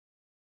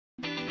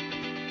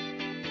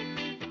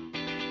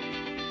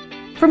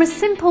From a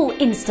simple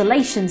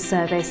installation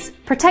service,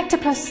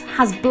 ProtectaPet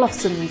has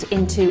blossomed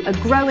into a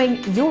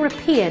growing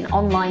European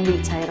online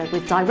retailer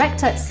with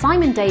Director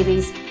Simon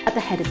Davies at the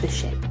head of the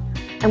ship.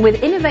 And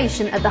with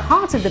innovation at the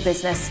heart of the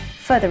business,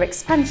 further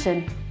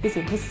expansion is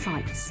in his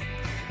sights.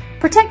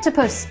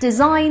 ProtectaPet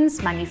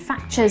designs,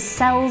 manufactures,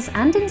 sells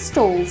and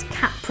installs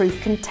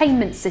cat-proof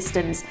containment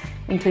systems,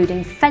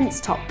 including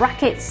fence-top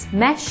brackets,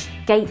 mesh,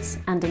 gates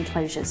and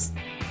enclosures.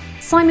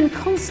 Simon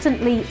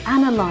constantly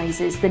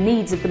analyses the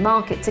needs of the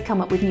market to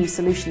come up with new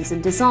solutions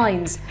and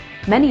designs,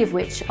 many of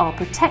which are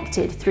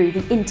protected through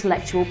the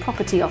Intellectual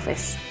Property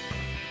Office.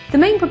 The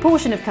main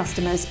proportion of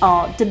customers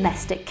are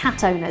domestic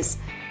cat owners,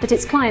 but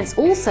its clients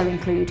also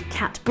include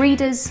cat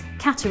breeders,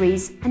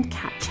 catteries and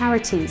cat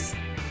charities.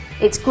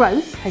 Its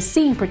growth has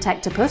seen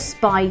ProtectaPet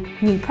buy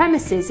new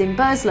premises in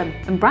Burslem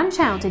and branch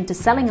out into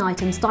selling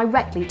items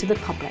directly to the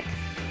public.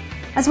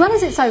 As well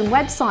as its own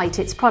website,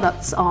 its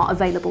products are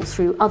available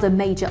through other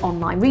major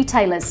online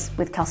retailers,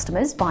 with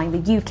customers buying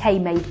the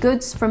UK-made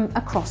goods from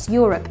across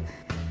Europe.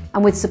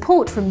 And with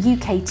support from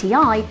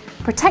UKTI,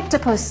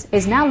 ProtectaPet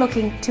is now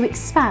looking to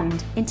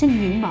expand into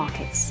new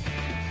markets.